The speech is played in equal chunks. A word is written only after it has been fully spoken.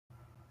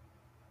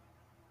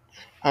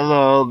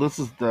Hello, this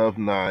is Dove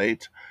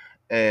Knight,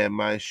 and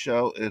my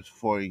show is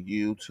for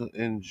you to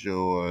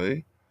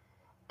enjoy.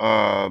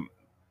 Um,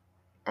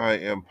 I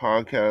am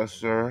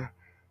podcaster,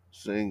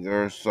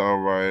 singer,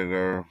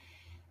 songwriter,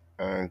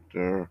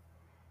 actor,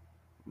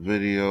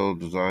 video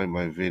design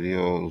my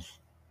videos.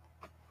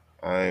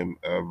 I'm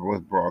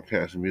with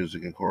Broadcast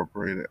Music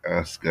Incorporated,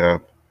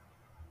 ASCAP,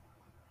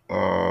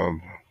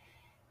 um,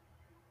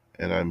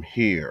 and I'm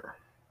here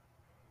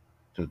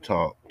to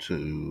talk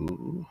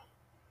to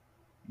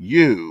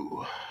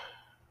you.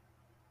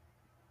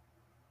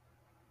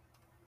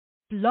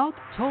 Blog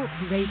Talk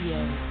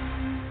Radio.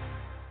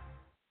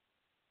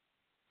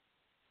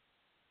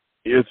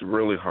 It's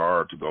really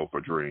hard to go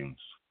for dreams.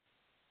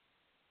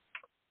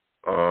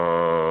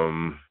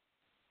 Um,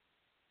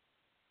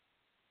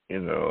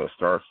 it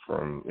starts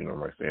from,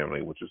 my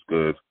family, which is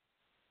good,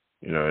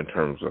 in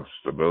terms of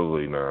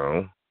stability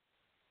now.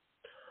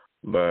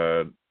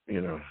 But,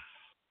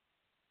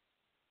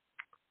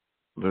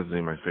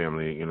 visiting my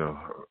family,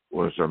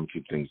 was trying to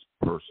keep things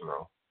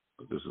personal.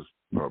 But this is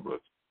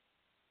public.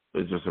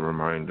 It's just a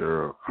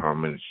reminder of how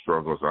many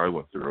struggles I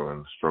went through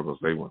and the struggles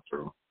they went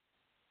through.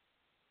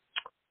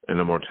 And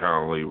the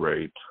mortality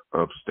rate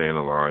of staying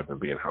alive and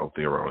being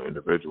healthy around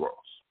individuals.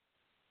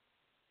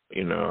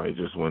 I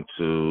just went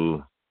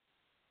to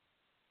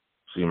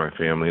see my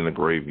family in the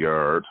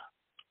graveyard.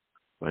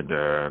 My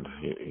dad,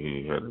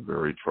 he had a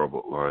very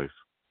troubled life,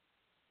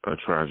 a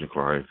tragic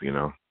life, He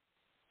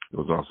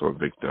was also a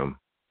victim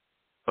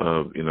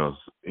of,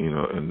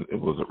 and it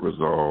wasn't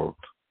resolved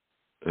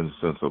in the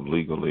sense of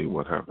legally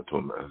what happened to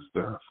him at his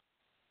death.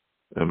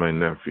 And my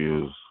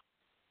nephews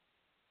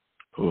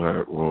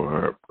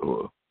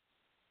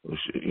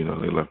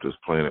they left this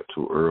planet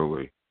too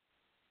early.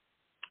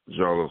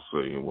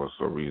 Jealousy was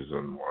the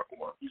reason why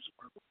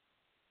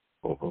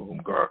both of them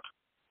got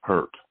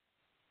hurt.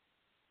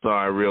 So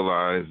I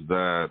realized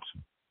that,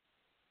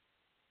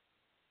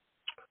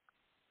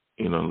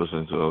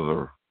 listening to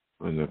other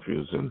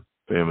nephews and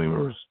family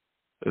members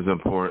is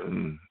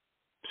important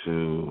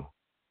is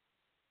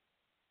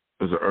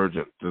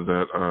urgent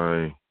that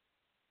I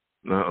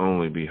not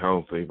only be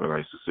healthy, but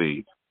I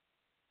succeed.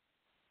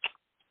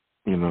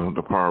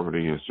 The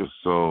poverty is just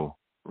so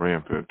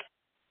rampant,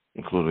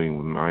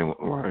 including my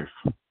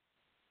life.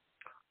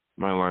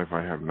 My life,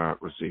 I have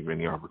not received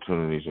any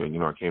opportunities.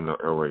 I came to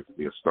LA to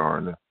be a star,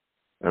 and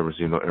I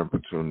received no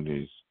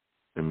opportunities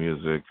in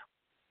music.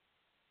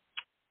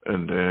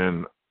 And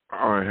then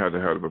I had to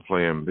have a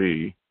plan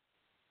B,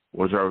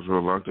 which I was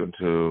reluctant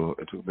to.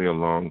 It took me a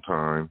long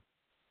time,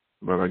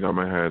 but I got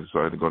my head, so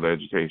I had to go to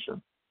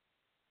education.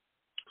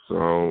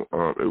 So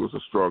it was a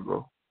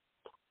struggle.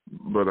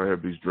 But I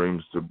have these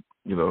dreams to,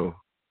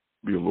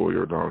 be a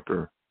lawyer,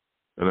 doctor,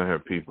 and I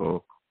have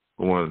people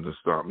who wanted to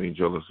stop me.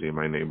 Jealousy in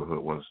my neighborhood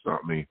wanted to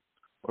stop me,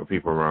 or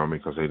people around me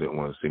because they didn't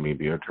want to see me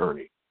be an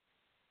attorney.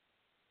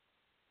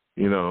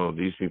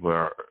 These people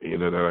are,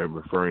 that I'm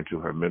referring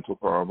to have mental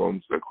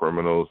problems. They're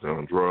criminals. They're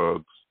on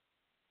drugs.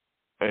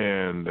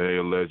 And they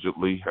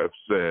allegedly have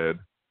said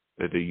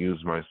that they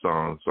use my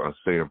songs on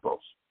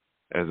samples.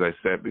 As I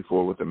said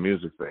before with the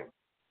music thing,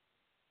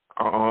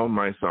 all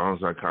my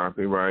songs are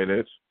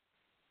copyrighted.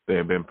 They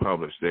have been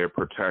published. They are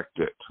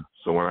protected.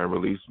 So when I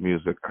release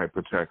music, I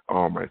protect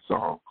all my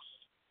songs.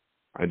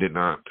 I did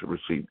not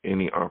receive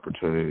any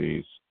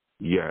opportunities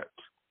yet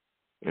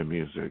in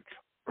music.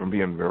 I'm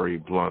being very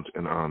blunt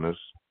and honest.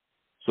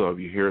 So if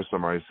you hear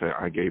somebody say,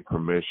 I gave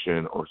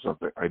permission or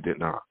something, I did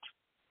not.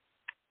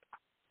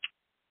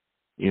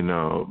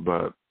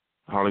 But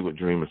Hollywood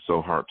Dream is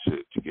so hard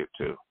to get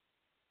to.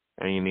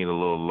 And you need a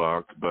little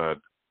luck. But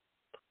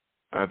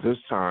at this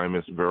time,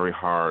 it's very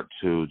hard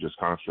to just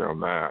concentrate on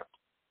that.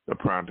 The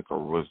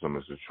practical wisdom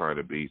is to try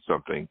to be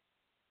something,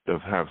 to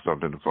have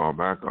something to fall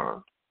back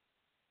on.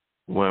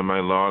 When my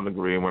law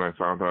degree, when I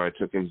found out I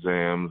took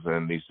exams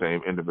and these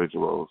same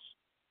individuals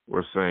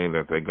were saying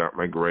that they got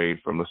my grade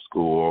from the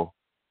school,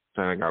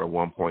 saying I got a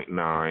 1.9,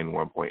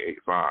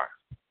 1.85.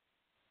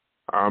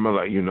 I'm going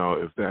to let you know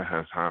if that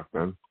has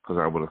happened,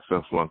 because I would have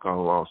fifth-flunked out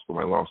of law school.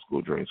 My law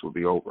school dreams would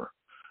be over.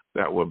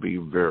 That would be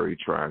very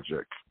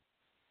tragic.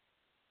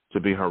 To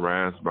be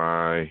harassed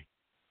by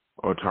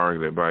or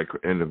targeted by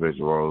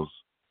individuals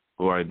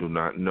who I do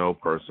not know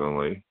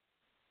personally,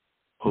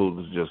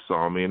 who just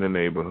saw me in the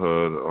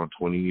neighborhood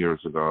 20 years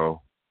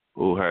ago,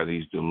 who had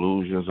these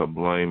delusions of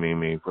blaming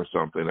me for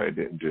something I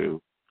didn't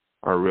do.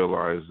 I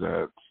realized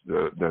that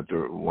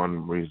the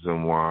one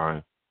reason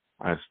why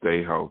I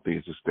stay healthy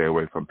is to stay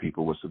away from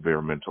people with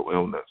severe mental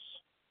illness.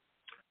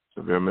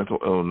 Severe mental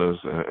illness,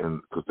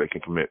 and because they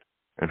can commit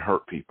and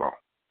hurt people.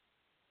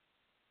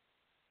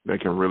 They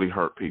can really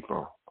hurt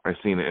people. I've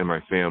seen it in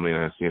my family,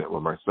 and I've seen it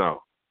with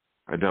myself.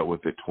 I dealt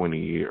with it 20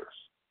 years.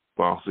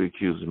 Falsely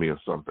accusing me of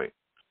something.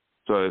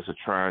 So it's a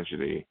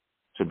tragedy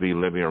to be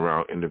living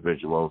around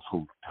individuals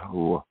who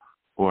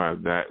are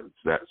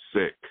that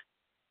sick.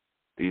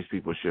 These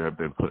people should have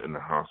been put in the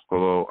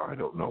hospital. I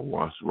don't know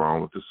what's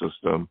wrong with the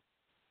system.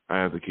 I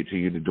have to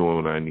continue to do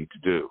what I need to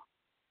do.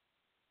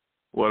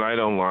 What I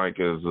don't like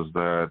is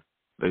that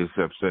They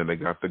steps in, they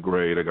got the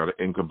grade, they got an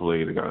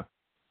incomplete, they got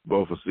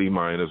both a C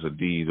minus, a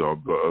D, or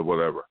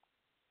whatever.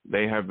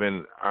 They have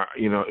been,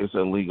 it's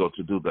illegal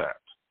to do that.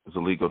 It's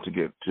illegal to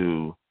get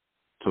to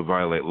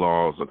violate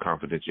laws of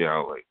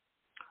confidentiality.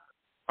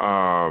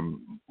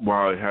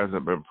 While it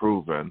hasn't been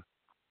proven,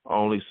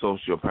 only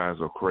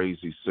sociopaths or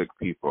crazy sick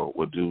people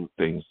would do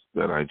things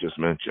that I just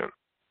mentioned.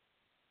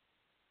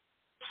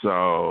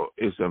 So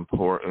it's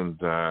important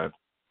that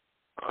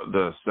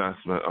the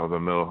assessment of the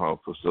mental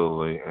health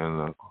facility and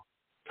the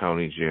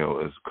county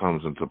jail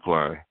comes into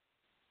play.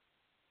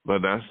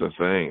 But that's the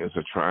thing. It's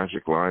a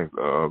tragic life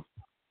of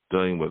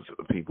dealing with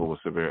people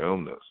with severe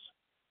illness.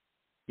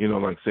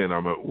 Like saying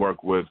I'm at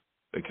work with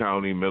the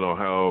county mental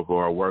health,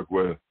 or I work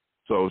with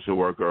social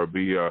worker, or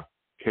be a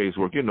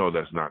caseworker.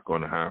 That's not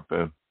going to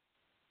happen.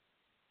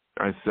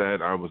 I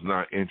said I was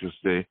not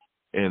interested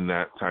in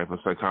that type of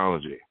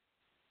psychology.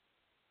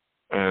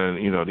 And,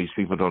 these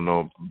people don't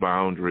know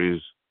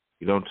boundaries.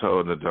 You don't tell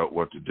an adult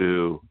what to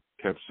do.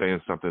 Kept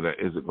saying something that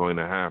isn't going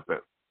to happen.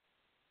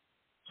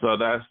 So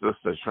that's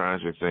just the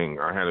tragic thing.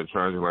 I had a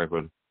tragic life,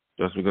 but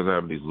just because I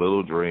have these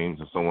little dreams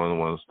and someone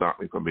wants to stop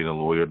me from being a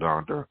lawyer,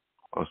 doctor,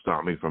 or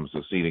stop me from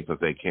succeeding because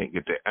they can't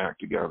get their act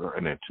together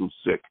and they're too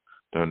sick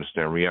to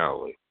understand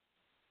reality.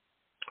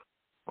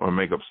 Or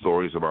make up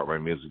stories about my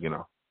music,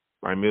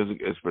 My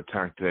music is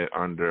protected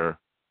under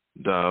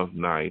Dove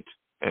Night,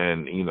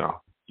 and,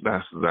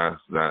 that's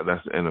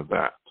the end of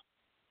that.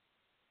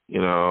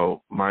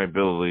 My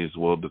abilities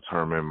will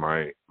determine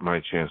my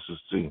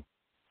chances to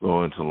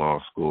go into law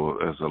school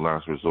as a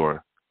last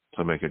resort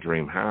to make a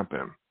dream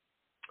happen.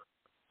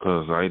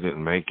 Because I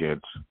didn't make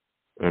it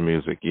in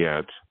music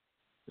yet.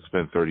 It's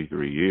been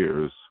 33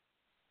 years.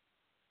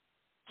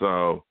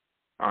 So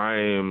I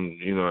am,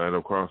 at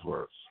a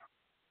crossroads.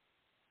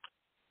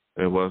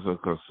 It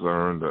wasn't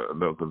concerned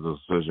that the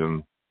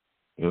decision,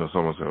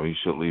 someone said, you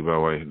should leave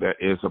LA. That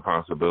is a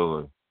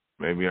possibility.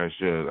 Maybe I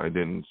should. I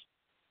didn't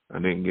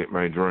get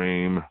my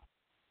dream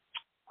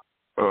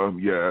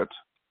yet.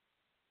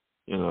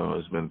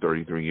 It's been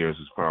 33 years.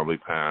 It's probably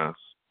passed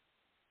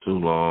too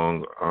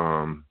long.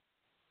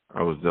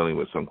 I was dealing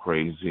with some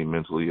crazy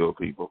mentally ill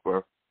people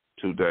for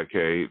 2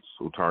 decades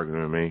who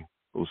targeted me,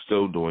 who's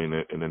still doing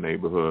it in the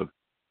neighborhood,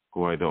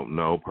 who I don't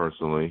know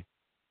personally.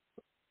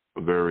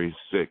 Very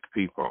sick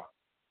people.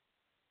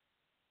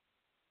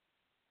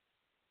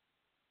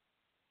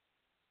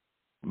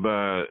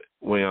 But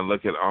when I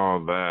look at all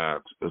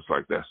that, it's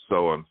like that's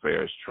so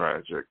unfair. It's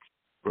tragic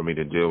for me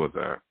to deal with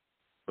that.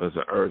 But it's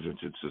an urgent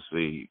to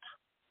succeed.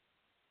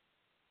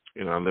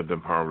 I lived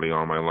in poverty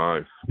all my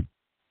life.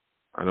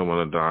 I don't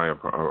want to die a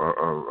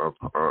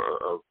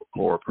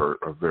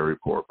very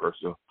poor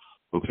person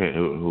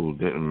who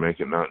didn't make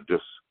it, not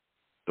just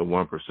the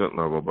 1%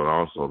 level, but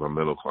also the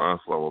middle class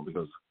level,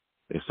 because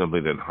they simply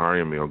didn't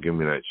hire me or give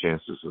me that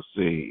chance to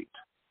succeed.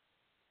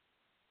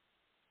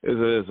 It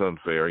is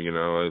unfair,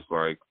 It's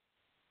like,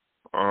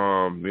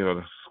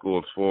 the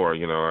school's for.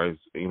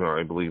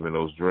 I believe in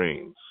those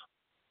dreams.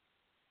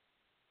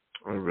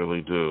 I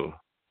really do.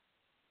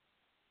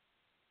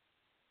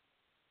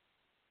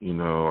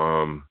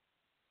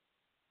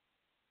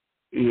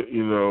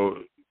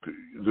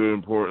 The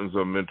importance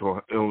of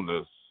mental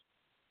illness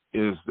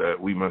is that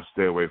we must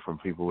stay away from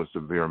people with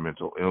severe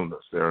mental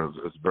illness.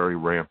 It's very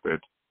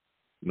rampant,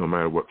 no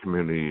matter what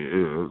community it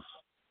is.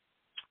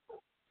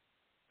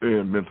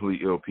 And mentally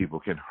ill people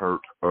can hurt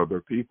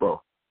other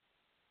people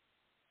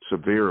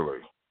severely.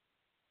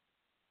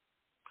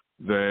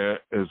 That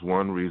is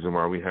one reason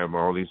why we have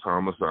all these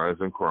homicides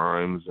and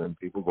crimes and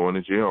people going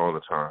to jail all the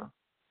time.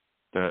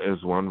 That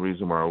is one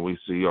reason why we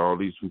see all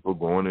these people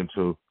going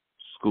into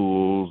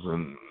schools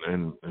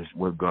and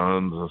with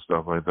guns and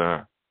stuff like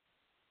that,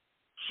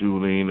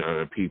 shooting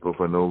people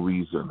for no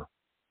reason,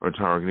 or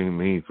targeting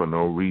me for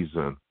no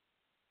reason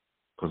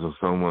because of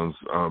someone's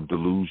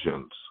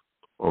delusions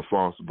or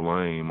false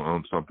blame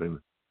on something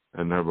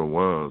that never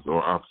was,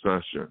 or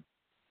obsession.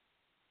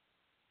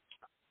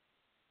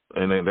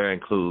 And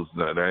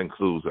that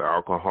includes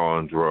alcohol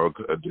and drug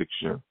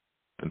addiction,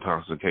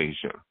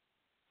 intoxication.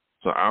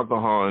 So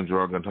alcohol and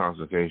drug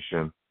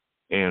intoxication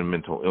and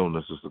mental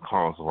illness is the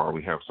cause of why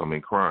we have so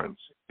many crimes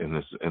in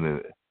this.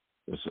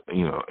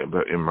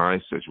 But in my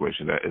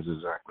situation, that is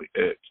exactly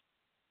it.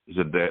 It's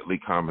a deadly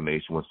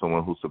combination with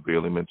someone who's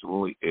severely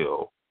mentally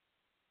ill,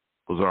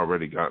 who's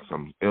already got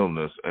some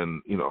illness,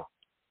 and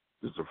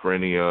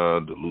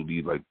schizophrenia,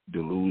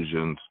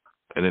 delusions,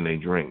 and then they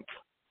drink.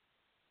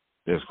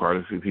 There's quite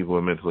a few people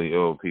with mentally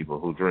ill people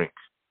who drink.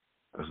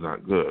 That's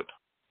not good.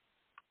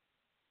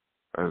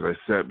 As I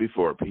said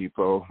before,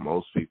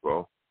 most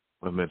people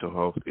with mental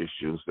health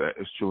issues, that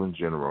is true in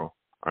general,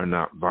 are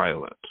not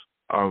violent.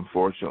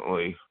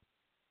 Unfortunately,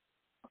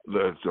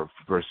 there's a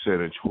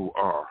percentage who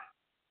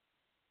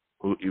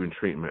even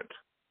treatment.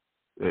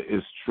 It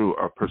is true,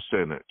 a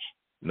percentage,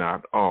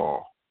 not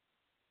all.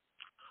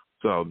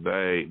 So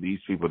these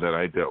people that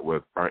I dealt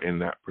with are in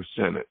that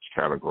percentage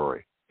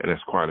category, and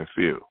it's quite a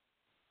few.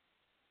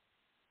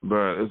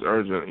 But it's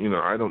urgent.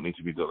 I don't need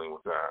to be dealing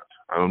with that.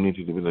 I don't need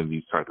to deal with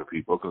these type of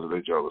people because of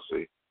their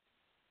jealousy,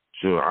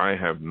 Sure, I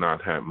have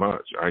not had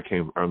much.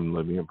 I'm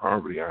living in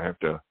poverty. I've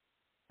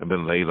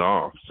been laid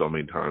off so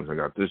many times. I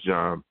got this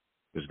job,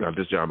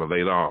 I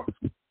laid off.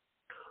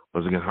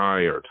 Wasn't get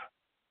hired.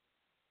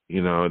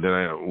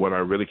 What I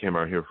really came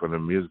out here for the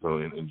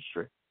musical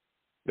industry,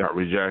 got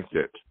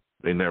rejected.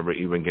 They never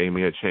even gave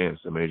me a chance,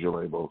 the major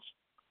labels.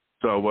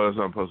 So what was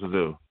I supposed to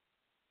do?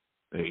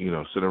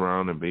 Sit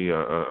around and be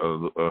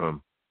a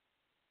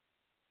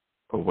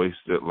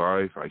wasted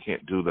life? I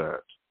can't do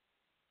that.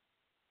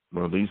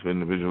 Well, these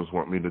individuals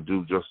want me to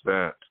do just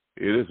that.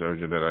 It is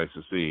urgent that I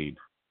succeed.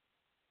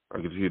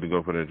 I continue to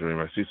go for their dream.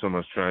 I see so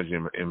much tragedy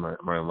in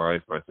my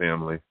life, my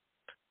family.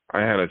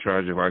 I had a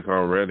tragic life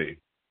already.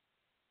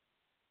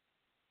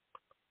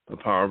 The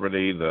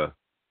poverty, the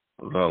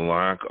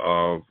lack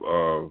of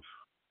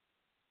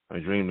my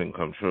dream didn't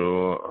come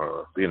true,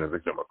 being a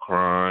victim of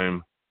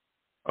crime,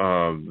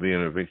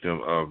 being a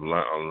victim of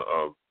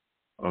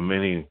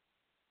many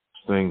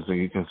things that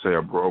you can say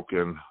a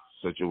broken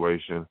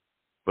situation.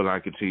 But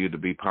I continue to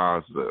be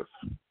positive.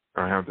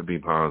 I have to be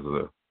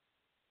positive.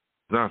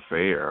 It's not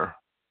fair.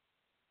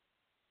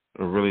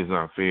 It really is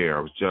not fair.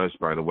 I was judged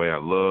by the way I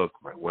look,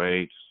 my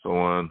weight, so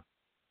on.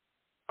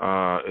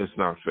 It's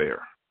not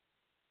fair.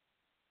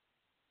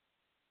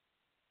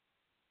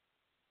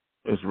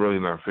 It's really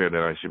not fair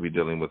that I should be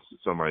dealing with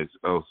somebody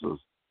else's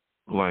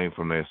blame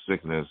from their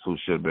sickness who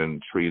should have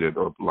been treated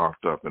or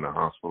locked up in a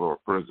hospital or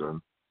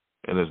prison.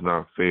 And it's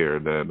not fair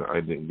that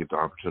I didn't get the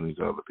opportunities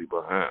that other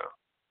people have.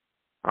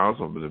 I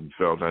also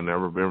felt I'd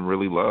never been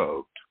really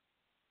loved.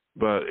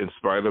 But in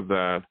spite of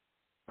that,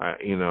 I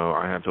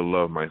had to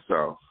love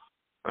myself.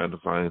 I had to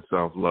find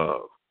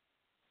self-love.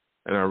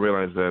 And I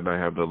realized that I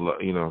have to,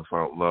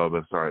 find love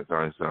inside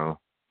myself.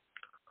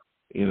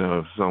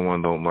 If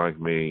someone don't like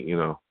me,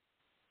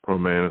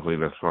 romantically,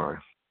 that's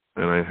fine.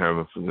 And I have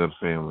a good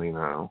family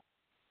now.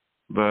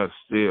 But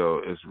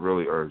still, it's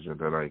really urgent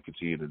that I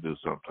continue to do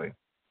something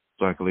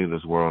so I can leave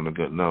this world on a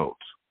good note.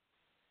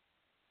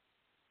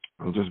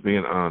 I'm just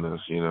being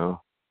honest,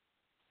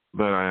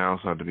 But I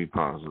also have to be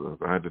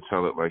positive. I had to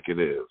tell it like it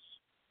is.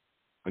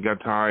 I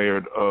got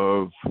tired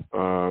of,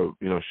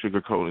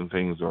 sugarcoating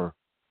things or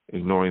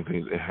ignoring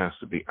things. It has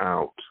to be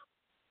out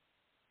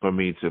for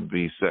me to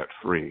be set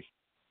free.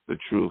 The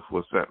truth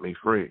will set me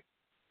free.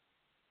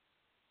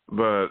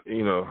 But,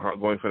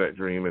 going for that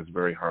dream is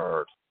very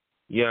hard.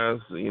 Yes,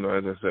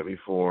 as I said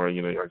before, I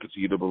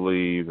continue to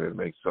believe and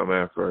make some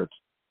effort.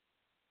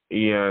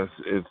 Yes,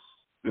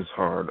 it's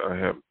hard.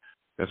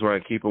 That's why I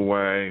keep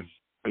away,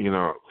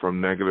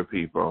 from negative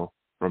people,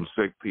 from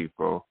sick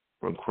people,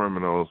 from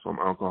criminals, from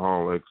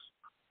alcoholics,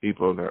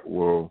 people that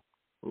will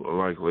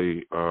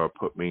likely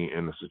put me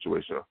in a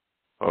situation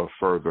of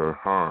further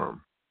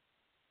harm.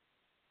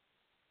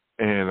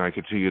 And I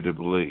continue to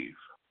believe.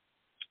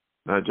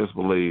 Not just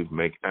believe,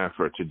 make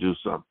effort to do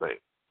something.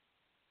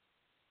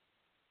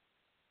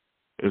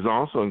 It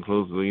also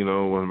includes,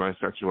 with my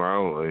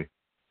sexuality,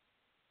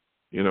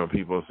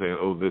 people saying,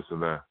 oh, this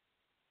and that.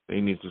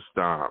 They need to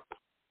stop.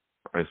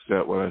 I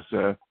said what I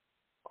said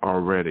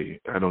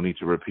already. I don't need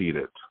to repeat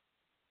it.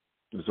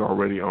 It's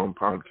already on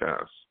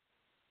podcast.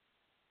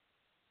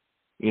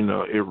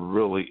 It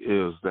really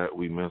is that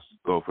we must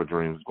go for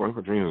dreams. Going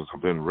for dreams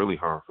has been really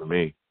hard for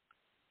me.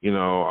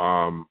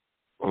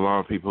 A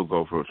lot of people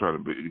go for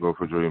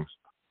dreams,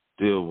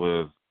 deal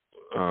with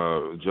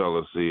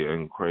jealousy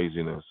and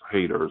craziness,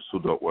 haters who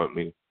don't want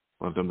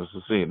them to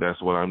succeed.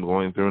 That's what I'm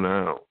going through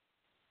now.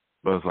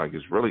 But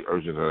it's really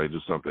urgent that I do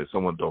something.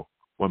 Someone don't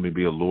want me to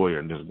be a lawyer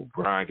and just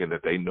bragging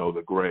that they know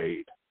the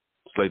grade.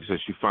 This lady said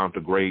she found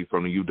the grade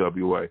from the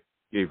UWA,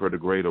 gave her the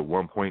grade of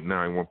 1.9,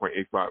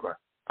 1.85.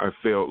 I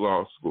failed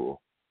law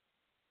school.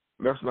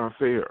 That's not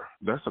fair.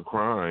 That's a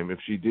crime if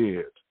she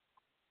did.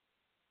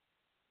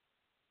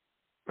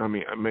 I'm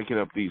making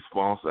up these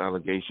false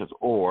allegations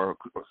or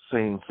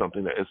saying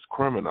something that is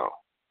criminal.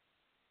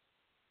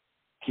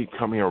 Keep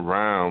coming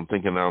around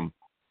thinking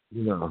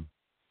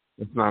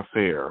it's not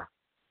fair.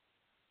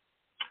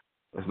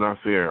 It's not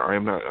fair.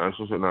 I'm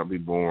supposed to not be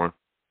born.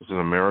 This is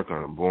America.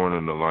 I'm born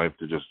into life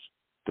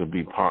to be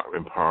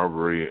in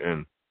poverty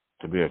and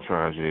to be a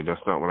tragedy.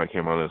 That's not what I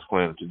came on this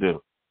planet to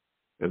do.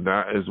 If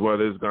that is what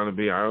it's going to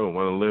be, I don't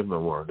want to live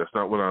no more. That's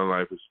not what our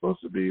life is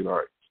supposed to be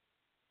like.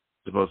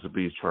 It's supposed to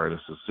be trying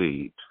to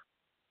succeed.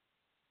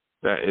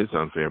 That is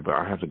unfair, but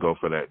I have to go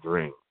for that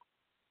dream.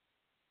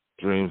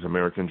 Dreams,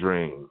 American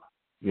dream.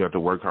 You have to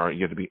work hard.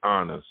 You have to be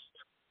honest.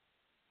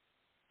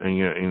 And,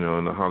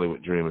 and the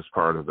Hollywood dream is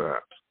part of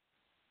that.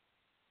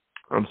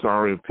 I'm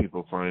sorry if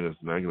people find this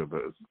negative,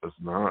 but it's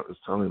not. It's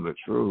telling the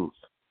truth.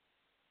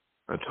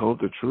 I told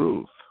the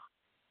truth.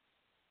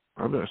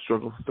 I've been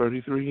struggling for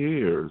 33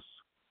 years.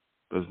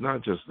 But it's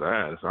not just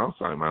that. It's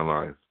outside my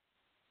life.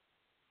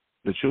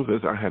 The truth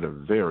is I had a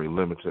very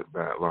limited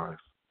bad life.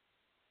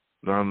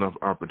 Not enough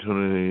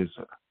opportunities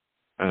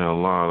and a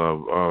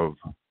lot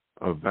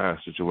of bad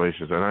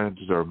situations. And I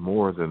deserve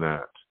more than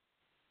that.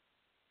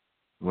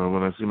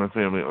 When I see my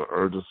family,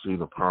 urgency,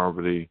 the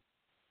poverty,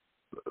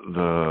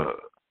 the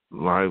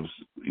lives,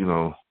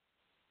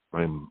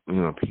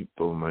 my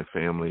people, my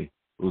family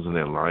losing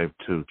their life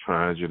to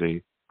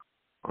tragedy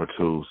or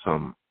to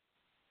some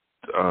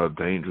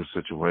dangerous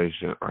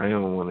situation. I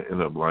don't want to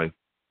end up like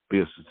be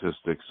a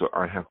statistic, so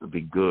I have to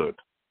be good.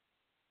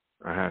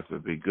 I have to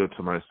be good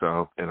to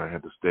myself, and I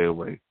have to stay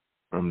away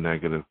from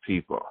negative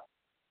people,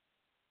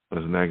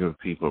 because negative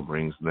people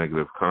brings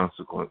negative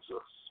consequences.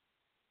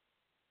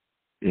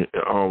 It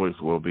always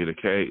will be the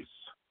case.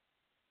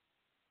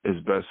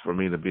 It's best for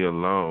me to be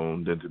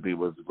alone than to be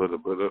with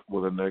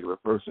a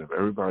negative person. If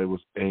everybody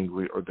was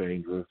angry or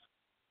dangerous,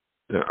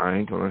 then I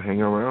ain't going to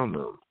hang around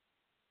them.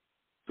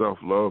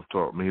 Self-love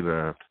taught me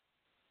that.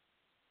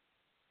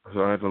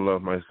 So I have to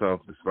love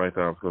myself despite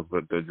the obstacles,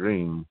 but the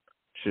dream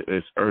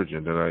is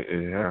urgent and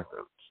it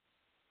happens.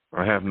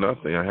 I have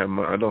nothing.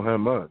 I don't have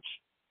much.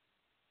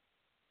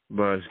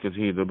 But I just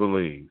continue to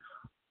believe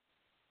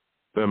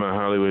that my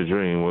Hollywood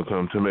dream will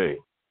come to me.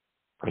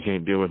 I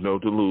can't deal with no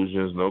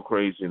delusions, no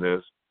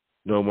craziness,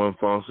 no one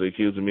falsely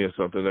accusing me of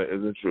something that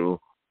isn't true,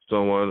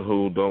 someone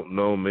who don't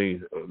know me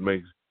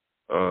make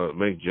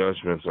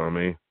judgments on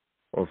me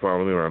or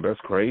follow me around. That's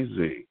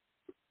crazy.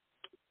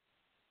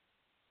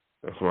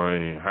 That's why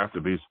I have to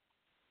be,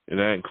 and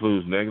that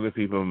includes negative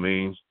people.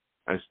 Means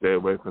I stay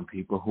away from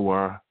people who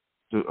are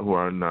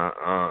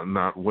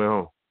not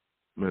well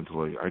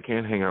mentally. I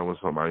can't hang out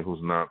with somebody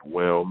who's not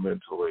well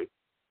mentally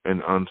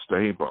and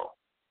unstable.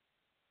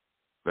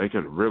 They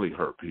can really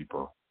hurt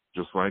people,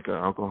 just like an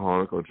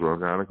alcoholic or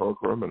drug addict or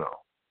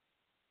criminal.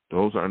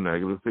 Those are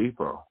negative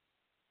people.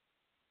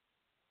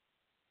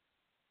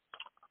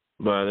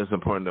 But it's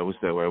important that we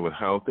stay away with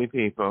healthy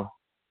people,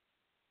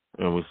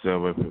 and we stay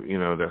away from,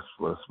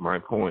 that's my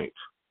point.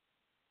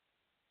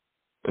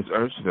 It's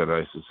urgent that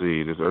I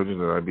succeed. It's urgent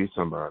that I be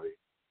somebody.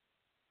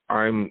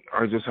 I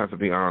just have to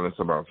be honest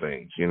about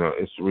things.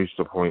 It's reached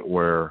a point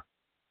where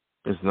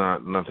it's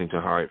nothing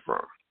to hide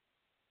from.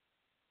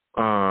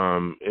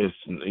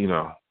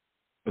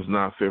 It's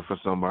not fair for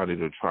somebody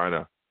to try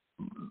to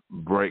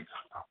break,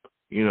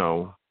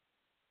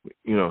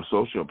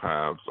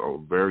 sociopaths or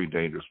very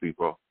dangerous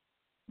people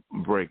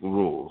break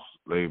rules.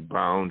 They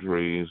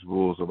boundaries,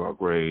 rules about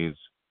grades,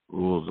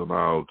 rules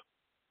about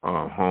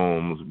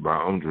homes,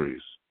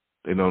 boundaries.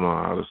 They don't know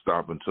how to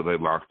stop until they're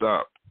locked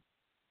up.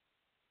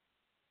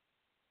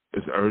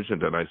 It's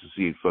urgent that I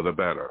succeed for the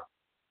better,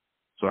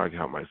 so I can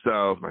help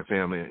myself, my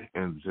family,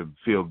 and to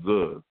feel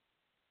good.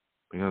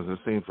 Because it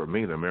seems for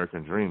me the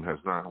American dream has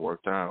not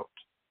worked out.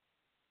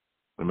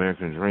 The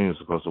American dream is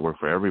supposed to work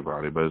for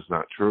everybody, but it's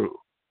not true,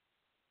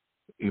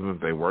 even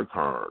if they work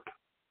hard.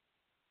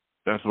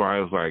 That's why I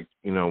was like,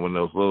 when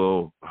those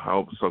little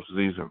help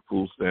subsidies and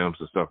food stamps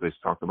and stuff, they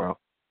talked about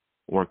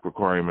work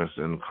requirements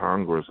in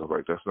Congress. I was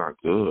like, that's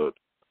not good.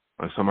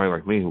 Like somebody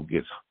like me who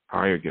gets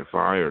hired, get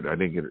fired. I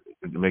didn't get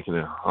making it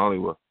in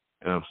Hollywood,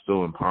 and I'm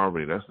still in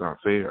poverty. That's not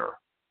fair.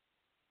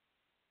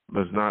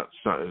 But it's not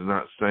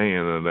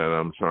saying that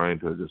I'm trying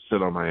to just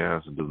sit on my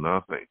ass and do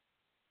nothing.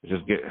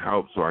 Just get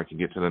help so I can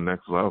get to the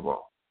next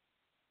level,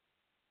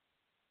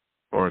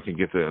 or I can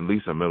get to at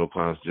least a middle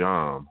class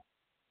job.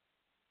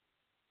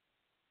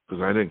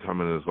 Because I didn't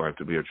come into this life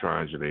to be a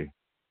tragedy.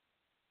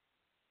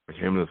 I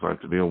came into this life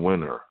to be a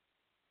winner.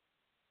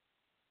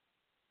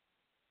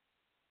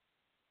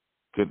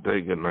 Good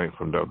day, good night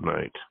from Dub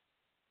Night.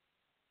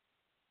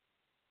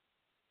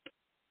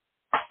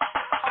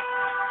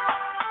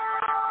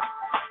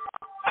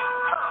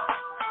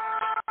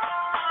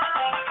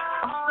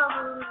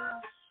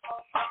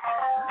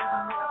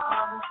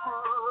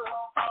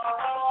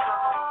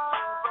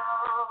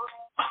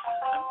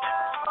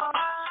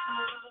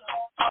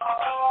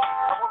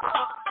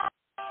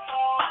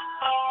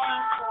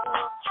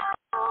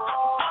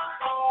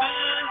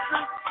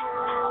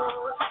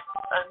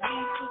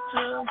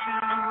 Tell you,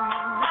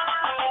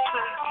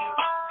 thank you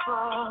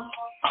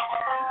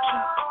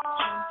for